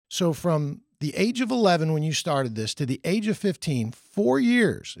So from the age of 11 when you started this to the age of 15, 4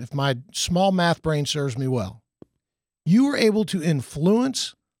 years, if my small math brain serves me well, you were able to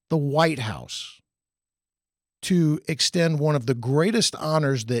influence the White House to extend one of the greatest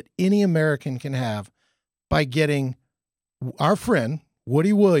honors that any American can have by getting our friend,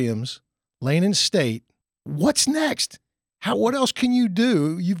 Woody Williams, laying in state. What's next? What else can you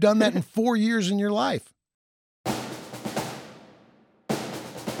do? You've done that in 4 years in your life.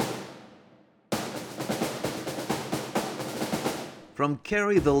 From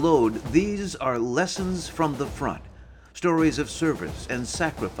Carry the Load, these are Lessons from the Front. Stories of service and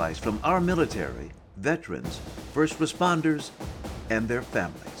sacrifice from our military, veterans, first responders, and their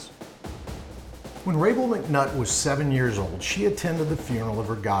families. When Rabel McNutt was 7 years old, she attended the funeral of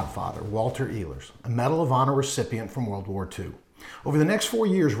her godfather, Walter Ehlers, a Medal of Honor recipient from World War II. Over the next 4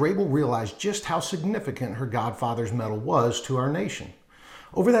 years, Rabel realized just how significant her godfather's medal was to our nation.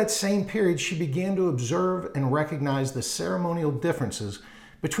 Over that same period, she began to observe and recognize the ceremonial differences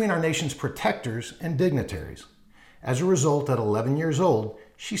between our nation's protectors and dignitaries. As a result, at 11 years old,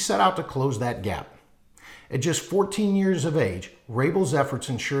 she set out to close that gap. At just 14 years of age, Rabel's efforts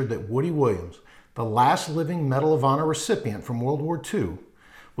ensured that Woody Williams, the last living Medal of Honor recipient from World War II,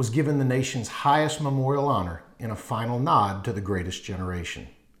 was given the nation's highest memorial honor in a final nod to the greatest generation.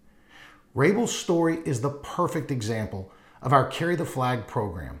 Rabel's story is the perfect example of our Carry the Flag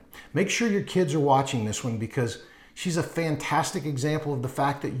program. Make sure your kids are watching this one because she's a fantastic example of the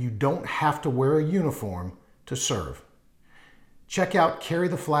fact that you don't have to wear a uniform to serve. Check out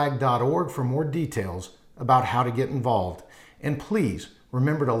carrytheflag.org for more details about how to get involved. And please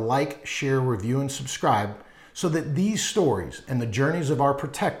remember to like, share, review, and subscribe so that these stories and the journeys of our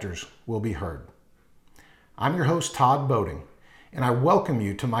protectors will be heard. I'm your host, Todd Boating, and I welcome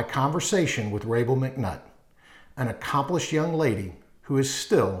you to my conversation with Rabel McNutt, an accomplished young lady who is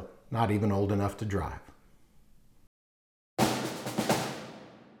still not even old enough to drive.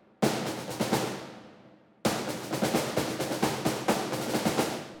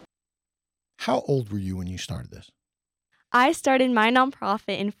 How old were you when you started this? I started my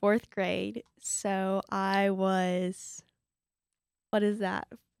nonprofit in 4th grade, so I was,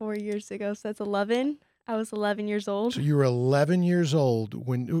 4 years ago, so that's 11. I was 11 years old. So you were 11 years old.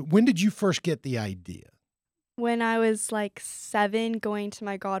 When did you first get the idea? When I was like 7, going to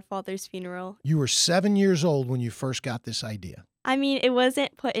my godfather's funeral. You were 7 years old when you first got this idea. I mean, it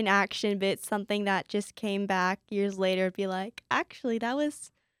wasn't put in action, but it's something that just came back years later, be like, actually, that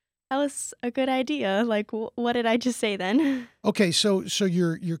was a good idea. Like, what did I just say then? Okay, so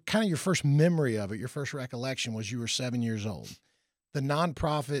your kind of your first memory of it, your first recollection was you were 7 years old. The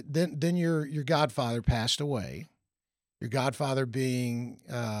nonprofit, then your godfather passed away. Your godfather being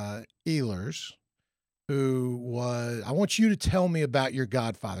Ehlers, who was. I want you to tell me about your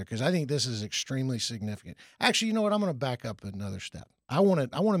godfather because I think this is extremely significant. Actually, you know what? I'm going to back up another step. I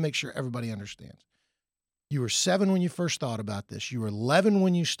want to make sure everybody understands. You were 7 when you first thought about this. You were 11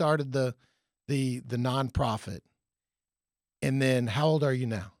 when you started the nonprofit. And then how old are you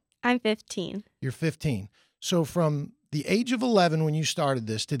now? I'm 15. You're 15. So from the age of 11 when you started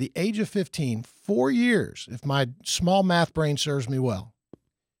this to the age of 15, 4 years, if my small math brain serves me well,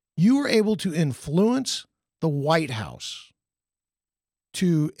 you were able to influence the White House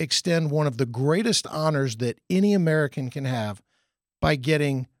to extend one of the greatest honors that any American can have by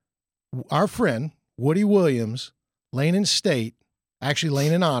getting our friend, Woody Williams, laying in state, actually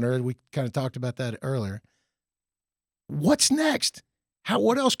laying in honor. We kind of talked about that earlier. What's next?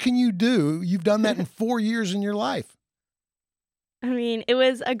 What else can you do? You've done that in 4 years in your life. I mean, it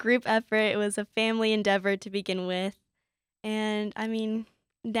was a group effort. It was a family endeavor to begin with. And I mean,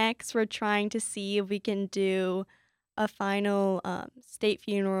 next we're trying to see if we can do a final state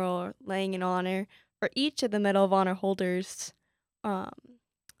funeral or laying in honor for each of the Medal of Honor holders.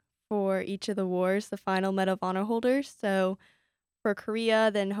 For each of the wars, the final Medal of Honor holders. So for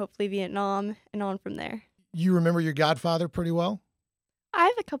Korea, then hopefully Vietnam, and on from there. You remember your godfather pretty well? I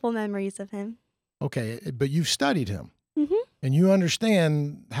have a couple memories of him. Okay, but you've studied him. Mm-hmm. And you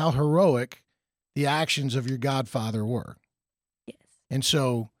understand how heroic the actions of your godfather were. Yes. And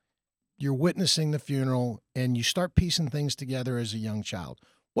so you're witnessing the funeral and you start piecing things together as a young child.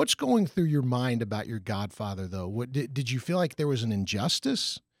 What's going through your mind about your godfather, though? Did you feel like there was an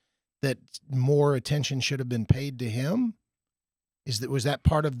injustice? That more attention should have been paid to him? Was that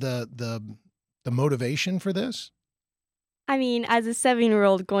part of the motivation for this? I mean, as a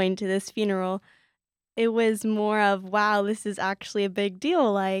 7-year-old going to this funeral, it was more of, wow, this is actually a big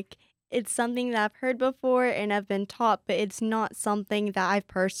deal. Like, it's something that I've heard before and I've been taught, but it's not something that I've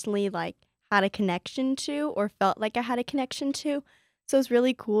personally, like, had a connection to or felt like I had a connection to. So it's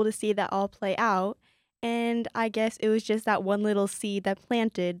really cool to see that all play out. And I guess it was just that one little seed that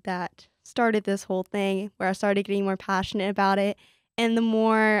planted that started this whole thing where I started getting more passionate about it. And the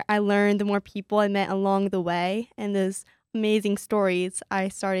more I learned, the more people I met along the way, and those amazing stories I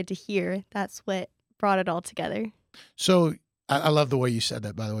started to hear. That's what brought it all together. So I love the way you said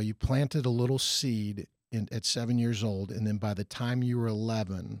that, by the way. You planted a little seed at 7 years old, and then by the time you were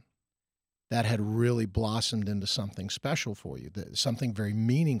 11, that had really blossomed into something special for you, something very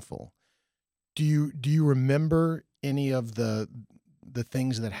meaningful. Do you remember any of the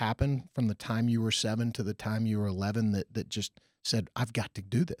things that happened from the time you were 7 to the time you were 11 that just said, I've got to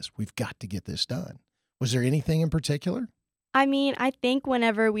do this. We've got to get this done. Was there anything in particular? I mean, I think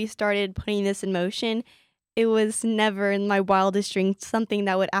whenever we started putting this in motion, it was never in my wildest dreams something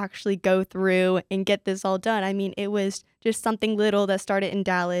that would actually go through and get this all done. I mean, it was just something little that started in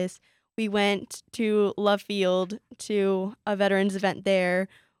Dallas. We went to Love Field to a veterans event there.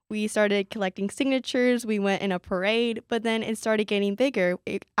 We started collecting signatures. We went in a parade, but then it started getting bigger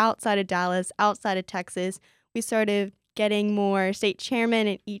outside of Dallas, outside of Texas. We started getting more state chairmen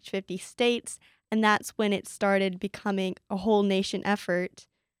in each 50 states. And that's when it started becoming a whole nation effort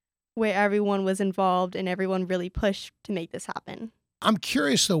where everyone was involved and everyone really pushed to make this happen. I'm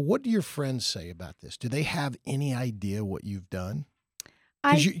curious, though, what do your friends say about this? Do they have any idea what you've done?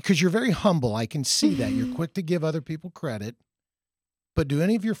 I Because you're very humble. I can see that. You're quick to give other people credit. But do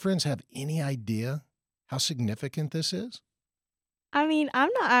any of your friends have any idea how significant this is? I mean, I'm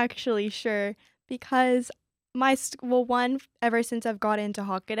not actually sure because one, ever since I've got into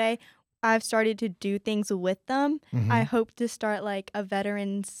Hockaday, I've started to do things with them. I Mm-hmm. hope to start like a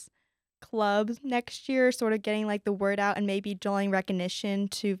veterans club next year, sort of getting like the word out and maybe drawing recognition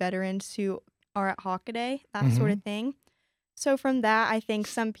to veterans who are at Hockaday, that sort Mm-hmm. of thing. So from that, I think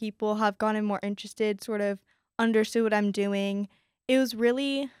some people have gotten more interested, sort of understood what I'm doing. It was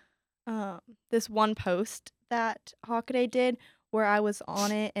really um, this one post that Hockaday did where I was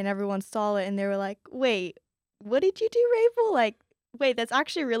on it and everyone saw it and they were like, wait, what did you do, Rabel? Like, wait, that's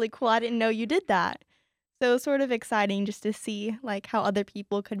actually really cool. I didn't know you did that. So it was sort of exciting just to see like how other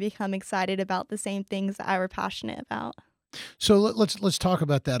people could become excited about the same things that I were passionate about. So let's talk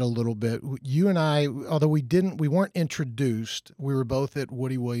about that a little bit. You and I, although we weren't introduced. We were both at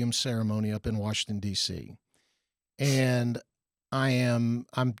Woody Williams' ceremony up in Washington D.C. And I'm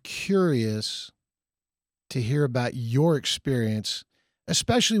curious to hear about your experience,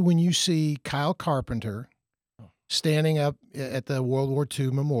 especially when you see Kyle Carpenter standing up at the World War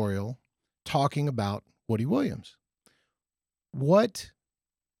II memorial talking about Woody Williams. What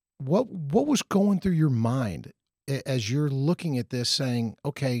what was going through your mind as you're looking at this saying,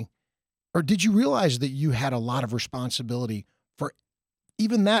 okay, or did you realize that you had a lot of responsibility for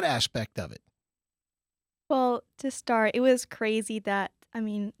even that aspect of it? Well, to start, it was crazy that I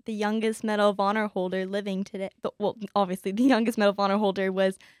mean, the youngest Medal of Honor holder living today. Well, obviously, the youngest Medal of Honor holder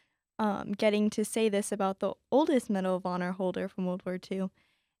was getting to say this about the oldest Medal of Honor holder from World War II,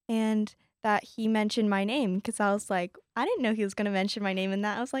 and that he mentioned my name because I was like, I didn't know he was going to mention my name in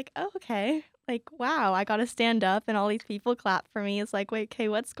that. I was like, oh, okay, like wow, I got to stand up, and all these people clap for me. It's like, wait, okay,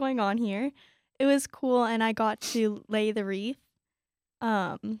 what's going on here? It was cool, and I got to lay the wreath.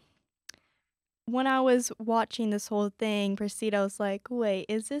 Um, when I was watching this whole thing proceed, I was like, wait,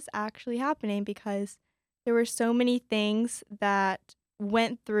 is this actually happening? Because there were so many things that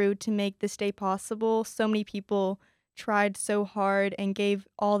went through to make this day possible. So many people tried so hard and gave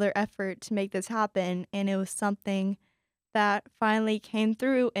all their effort to make this happen. And it was something that finally came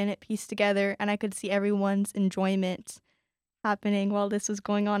through and it pieced together. And I could see everyone's enjoyment happening while this was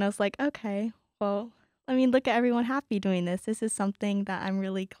going on. I was like, okay, well, I mean, look at everyone happy doing this. This is something that I'm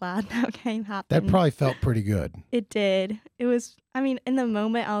really glad that came That happen. probably felt pretty good. It did. It was, I mean, in the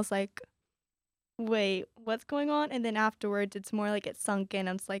moment, I was like, wait, what's going on? And then afterwards, it's more like it sunk in.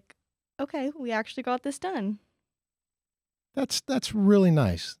 I was like, okay, we actually got this done. That's really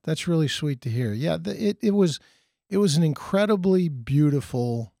nice. That's really sweet to hear. Yeah, it was an incredibly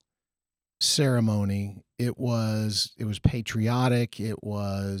beautiful ceremony. It was patriotic. It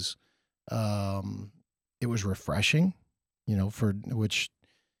was refreshing, for which,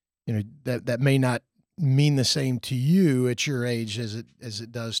 that may not mean the same to you at your age as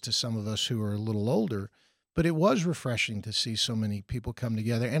it does to some of us who are a little older, but it was refreshing to see so many people come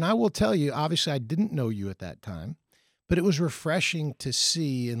together. And I will tell you, obviously I didn't know you at that time, but it was refreshing to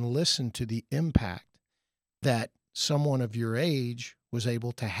see and listen to the impact that someone of your age was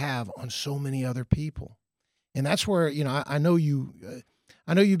able to have on so many other people. And that's where, I know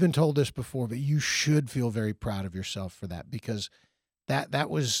I know you've been told this before, but you should feel very proud of yourself for that because that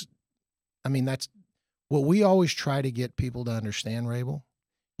was, I mean, that's What we always try to get people to understand, Rabel,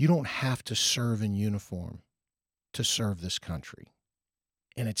 you don't have to serve in uniform to serve this country.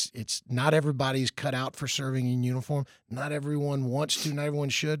 And it's not everybody's cut out for serving in uniform. Not everyone wants to, not everyone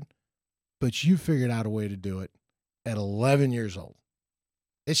should, but you figured out a way to do it at 11 years old.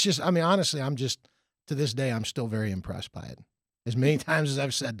 It's just, I mean, honestly, I'm just, to this day, I'm still very impressed by it. As many times as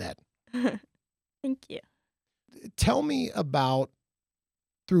I've said that. Thank you. Tell me about,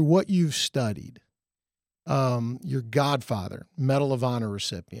 through what you've studied, your godfather, Medal of Honor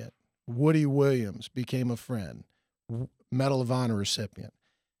recipient, Woody Williams became a friend, Medal of Honor recipient.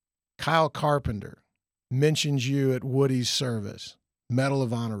 Kyle Carpenter mentions you at Woody's service, Medal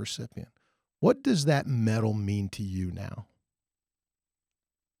of Honor recipient. What does that medal mean to you now?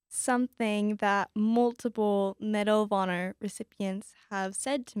 Something that multiple Medal of Honor recipients have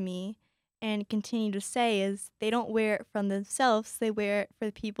said to me and continue to say is they don't wear it from themselves, they wear it for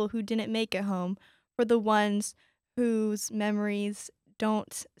the people who didn't make it home, for the ones whose memories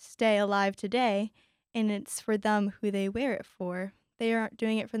don't stay alive today, and it's for them who they wear it for. They aren't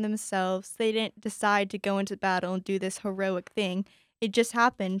doing it for themselves. They didn't decide to go into battle and do this heroic thing. It just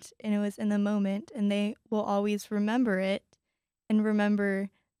happened, and it was in the moment, and they will always remember it and remember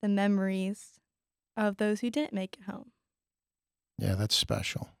the memories of those who didn't make it home. Yeah, that's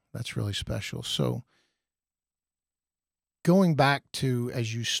special. That's really special. So going back to,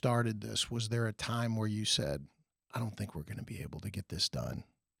 as you started this, was there a time where you said, I don't think we're going to be able to get this done?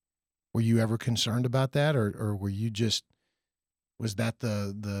 Were you ever concerned about that? Or were you just, was that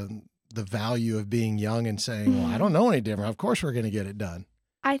the value of being young and saying, well, I don't know any different. Of course we're going to get it done.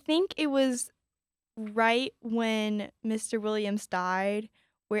 I think it was right when Mr. Williams died,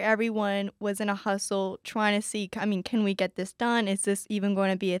 where everyone was in a hustle trying to see, I mean, can we get this done? Is this even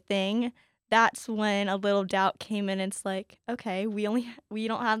going to be a thing? That's when a little doubt came in. It's like, okay, we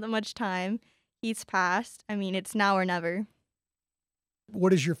don't have that much time. He's passed. I mean, it's now or never.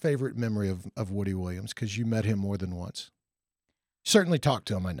 What is your favorite memory of Woody Williams? Because you met him more than once. Certainly talked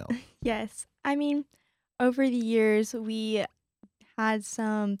to him, I know. Yes. I mean, over the years, we had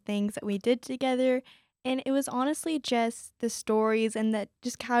some things that we did together, and it was honestly just the stories and the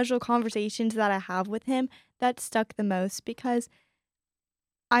just casual conversations that I have with him that stuck the most because,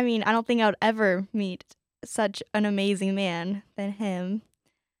 I mean, I don't think I would ever meet such an amazing man than him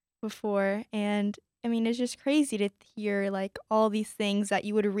before. And I mean, it's just crazy to hear like all these things that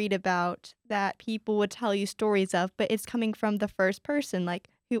you would read about that people would tell you stories of, but it's coming from the first person, like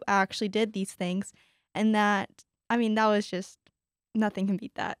who actually did these things. And that, I mean, that was just nothing can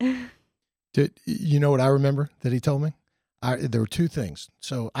beat that. You know what I remember that he told me? There were two things.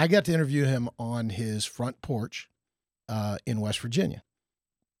 So I got to interview him on his front porch in West Virginia,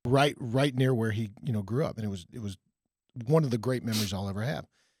 right near where he grew up, and it was one of the great memories I'll ever have.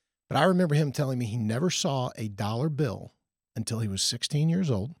 But I remember him telling me he never saw a dollar bill until he was 16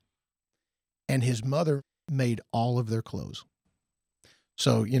 years old, and his mother made all of their clothes.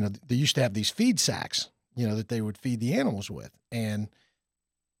 So they used to have these feed sacks, that they would feed the animals with, and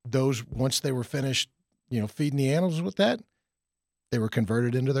those, once they were finished, feeding the animals with that, they were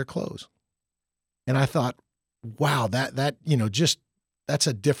converted into their clothes. And I thought, wow, that's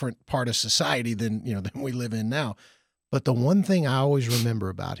a different part of society than we live in now. But the one thing I always remember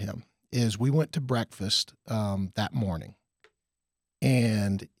about him is we went to breakfast that morning,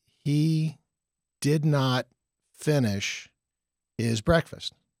 and he did not finish his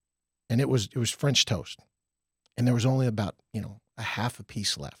breakfast, and it was French toast, and there was only about a half a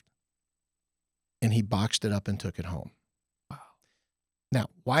piece left, and he boxed it up and took it home. Wow. Now,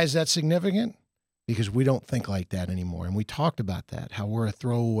 why is that significant? Because we don't think like that anymore, and we talked about that, how we're a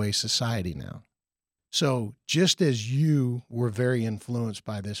throwaway society now. So just as you were very influenced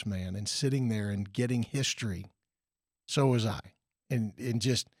by this man and sitting there and getting history, so was I. And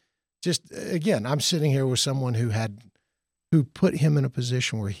just again, I'm sitting here with someone who put him in a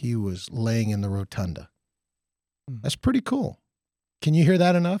position where he was laying in the rotunda. That's pretty cool. Can you hear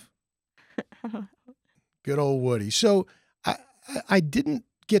that enough? Good old Woody. So I didn't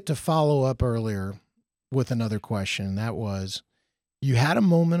get to follow up earlier with another question. That was, you had a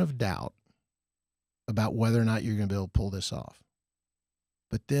moment of doubt about whether or not you're going to be able to pull this off.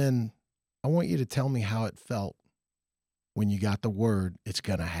 But then I want you to tell me how it felt when you got the word it's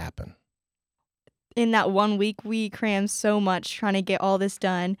going to happen. In that 1 week, we crammed so much trying to get all this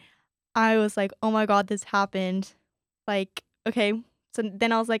done. I was like, oh my God, this happened. Like, okay. So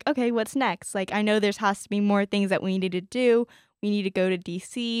then I was like, okay, what's next? Like, I know there has to be more things that we needed to do. We need to go to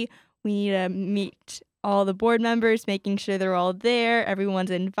DC. We need to meet all the board members, making sure they're all there.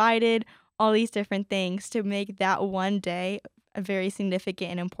 Everyone's invited. All these different things to make that one day a very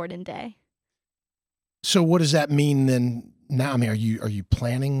significant and important day. So what does that mean then now? I mean, are you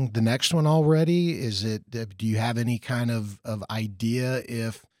planning the next one already? Is it do you have any kind of idea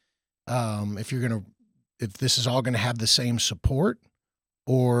if you're gonna if this is all gonna have the same support,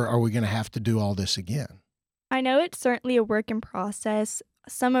 or are we gonna have to do all this again? I know it's certainly a work in process.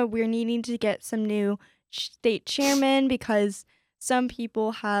 We're needing to get some new state chairmen because some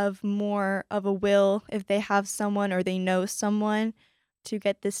people have more of a will if they have someone or they know someone to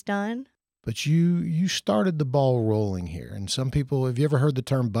get this done. But you started the ball rolling here, and some people have you ever heard the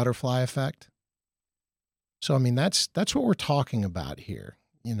term butterfly effect? So I mean that's what we're talking about here,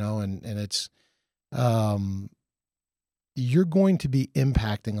 and it's um, you're going to be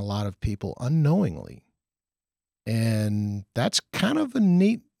impacting a lot of people unknowingly, and that's kind of a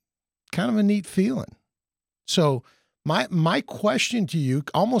neat feeling. So my question to you,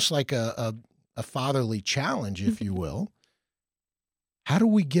 almost like a fatherly challenge, if you will, how do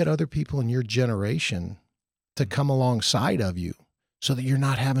we get other people in your generation to come alongside of you so that you're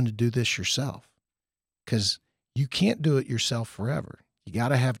not having to do this yourself? Because you can't do it yourself forever. You got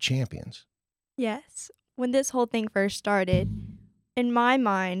to have champions. Yes. When this whole thing first started, in my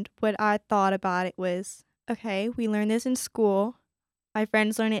mind, what I thought about it was okay, we learn this in school. My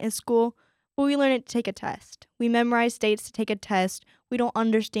friends learn it in school, but we learn it to take a test. We memorize dates to take a test. We don't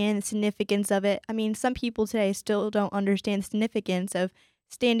understand the significance of it. I mean, some people today still don't understand the significance of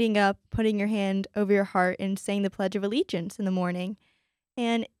standing up, putting your hand over your heart, and saying the Pledge of Allegiance in the morning.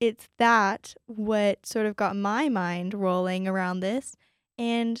 And it's that what sort of got my mind rolling around this.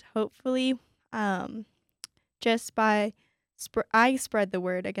 And hopefully, um, just by I spread the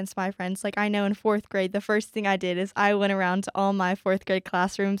word against my friends. Like I know in fourth grade, the first thing I did is I went around to all my fourth grade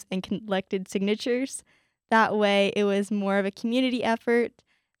classrooms and collected signatures. That way, it was more of a community effort,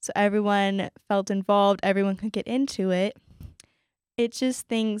 so everyone felt involved. Everyone could get into it. It's just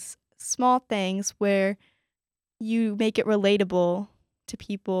things, small things where you make it relatable to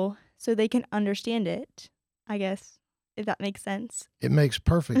people so they can understand it. I guess if that makes sense. It makes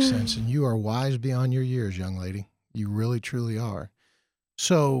perfect sense, and you are wise beyond your years, young lady. You really, truly are.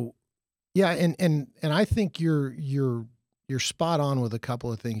 So, yeah, and I think you're spot on with a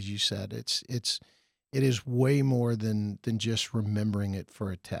couple of things you said. It is way more than just remembering it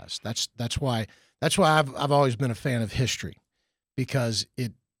for a test. That's why I've always been a fan of history because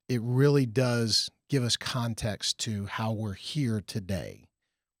it really does give us context to how we're here today,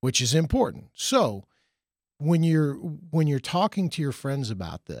 which is important. So when you're talking to your friends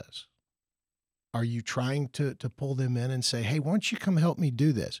about this, are you trying to pull them in and say, "Hey, why don't you come help me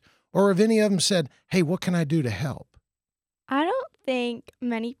do this?" Or have any of them said, "Hey, what can I do to help?" I don't think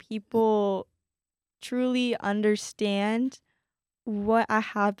many people truly understand what I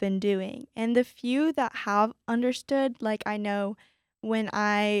have been doing. And the few that have understood, like I know when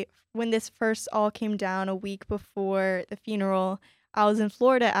this first all came down a week before the funeral, I was in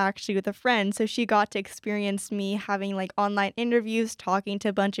Florida actually with a friend, so she got to experience me having like online interviews, talking to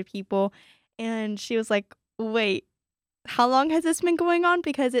a bunch of people, and she was like, "Wait, how long has this been going on?"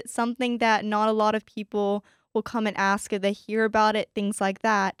 Because it's something that not a lot of people will come and ask if they hear about it, things like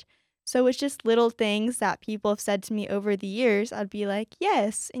that. So it's just little things that people have said to me over the years. I'd be like,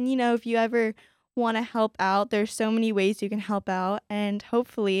 yes. And if you ever want to help out, there's so many ways you can help out. And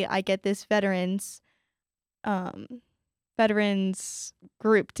hopefully I get this um veterans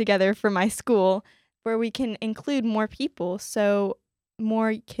group together for my school where we can include more people so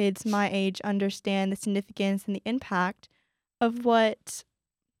more kids my age understand the significance and the impact of what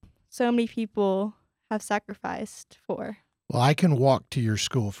so many people have sacrificed for. Well, I can walk to your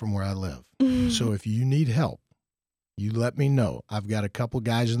school from where I live. So if you need help, you let me know. I've got a couple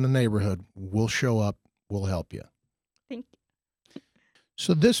guys in the neighborhood. We'll show up. We'll help you. Thank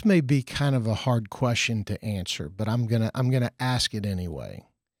So this may be kind of a hard question to answer, but I'm gonna ask it anyway.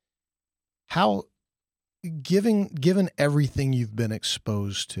 How given everything you've been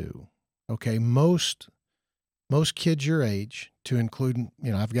exposed to, okay, most kids your age, to include,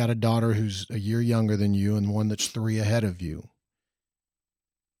 I've got a daughter who's a year younger than you and one that's 3 ahead of you.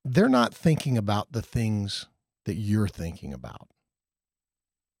 They're not thinking about the things that you're thinking about.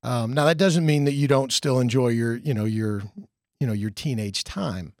 Now that doesn't mean that you don't still enjoy your teenage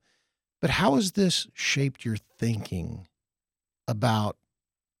time, but how has this shaped your thinking about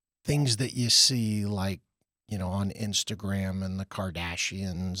things that you see, like, on Instagram and the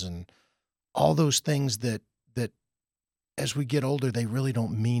Kardashians and all those things that as we get older, they really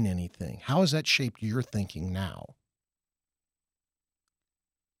don't mean anything. How has that shaped your thinking now?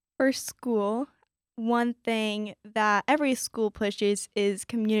 For school, one thing that every school pushes is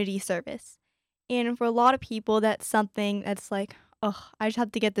community service. And for a lot of people, that's something that's like, oh, I just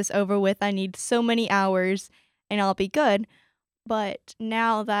have to get this over with. I need so many hours and I'll be good. But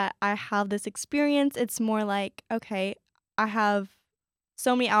now that I have this experience, it's more like, okay, I have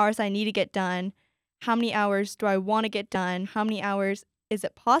so many hours I need to get done. How many hours do I want to get done? How many hours is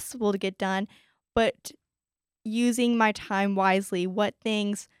it possible to get done? But using my time wisely, what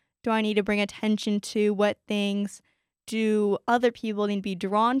things do I need to bring attention to? What things do other people need to be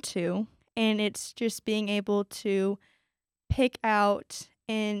drawn to? And it's just being able to pick out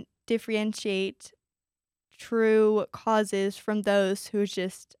and differentiate true causes from those who's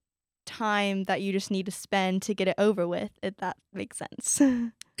just time that you just need to spend to get it over with, if that makes sense.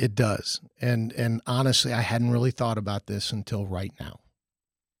 It does. And honestly, I hadn't really thought about this until right now.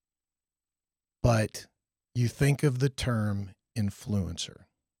 But you think of the term influencer.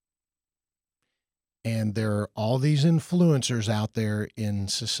 And there are all these influencers out there in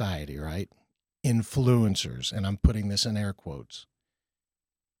society, right? Influencers, and I'm putting this in air quotes.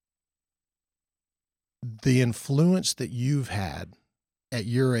 The influence that you've had at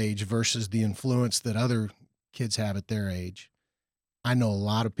your age versus the influence that other kids have at their age, I know a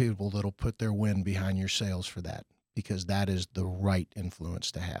lot of people that'll put their wind behind your sails for that, because that is the right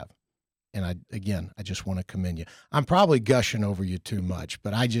influence to have. And I just want to commend you. I'm probably gushing over you too much,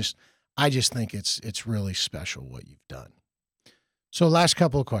 but I just think it's really special what you've done. So last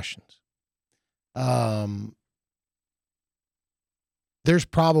couple of questions. There's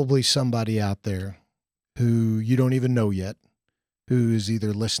probably somebody out there who you don't even know yet, who's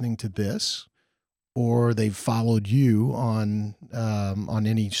either listening to this or they've followed you on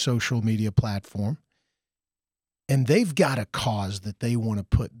any social media platform, and they've got a cause that they want to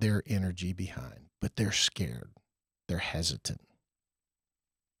put their energy behind, but they're scared. They're hesitant.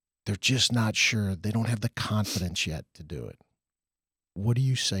 They're just not sure. They don't have the confidence yet to do it. What do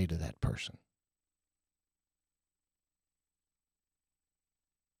you say to that person?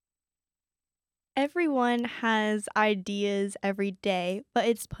 Everyone has ideas every day, but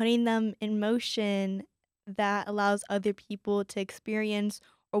it's putting them in motion that allows other people to experience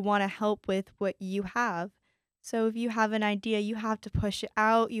or want to help with what you have. So if you have an idea, you have to push it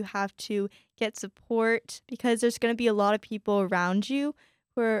out, you have to get support because there's going to be a lot of people around you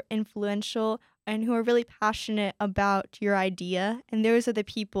who are influential and who are really passionate about your idea. And those are the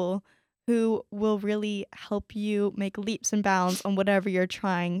people who will really help you make leaps and bounds on whatever you're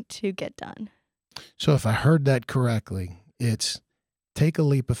trying to get done. So if I heard that correctly, it's take a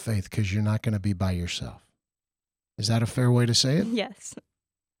leap of faith because you're not going to be by yourself. Is that a fair way to say it? Yes.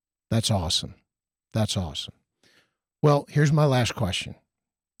 That's awesome. That's awesome. Well, here's my last question.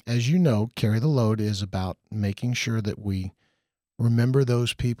 As you know, Carry the Load is about making sure that we remember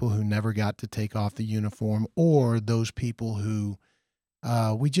those people who never got to take off the uniform, or those people who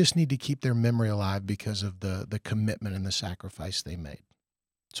we just need to keep their memory alive because of the commitment and the sacrifice they made.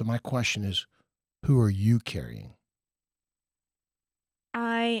 So my question is, who are you carrying?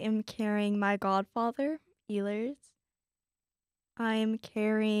 I am carrying my godfather, Ehlers. I am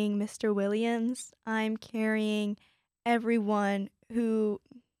carrying Mr. Williams. I'm carrying everyone who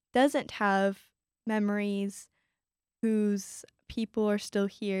doesn't have memories, whose people are still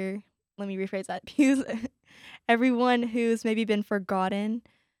here. Let me rephrase that. Everyone who's maybe been forgotten,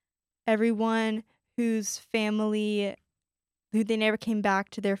 everyone whose family, who they never came back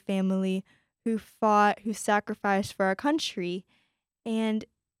to their family, who fought, who sacrificed for our country. And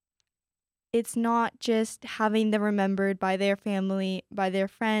it's not just having them remembered by their family, by their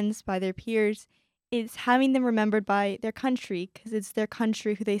friends, by their peers. It's having them remembered by their country, because it's their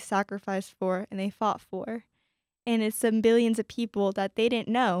country who they sacrificed for and they fought for. And it's some billions of people that they didn't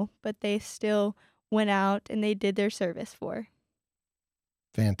know, but they still went out and they did their service for.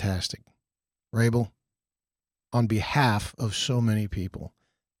 Fantastic. Rabel, on behalf of so many people,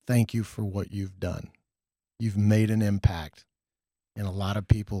 thank you for what you've done. You've made an impact. And a lot of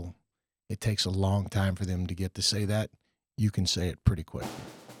people, it takes a long time for them to get to say that. You can say it pretty quick.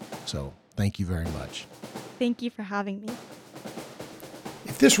 So thank you very much. Thank you for having me.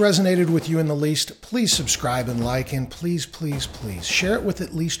 If this resonated with you in the least, please subscribe and like, and please, please, please share it with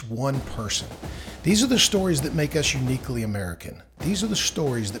at least one person. These are the stories that make us uniquely American. These are the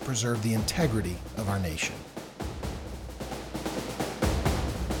stories that preserve the integrity of our nation.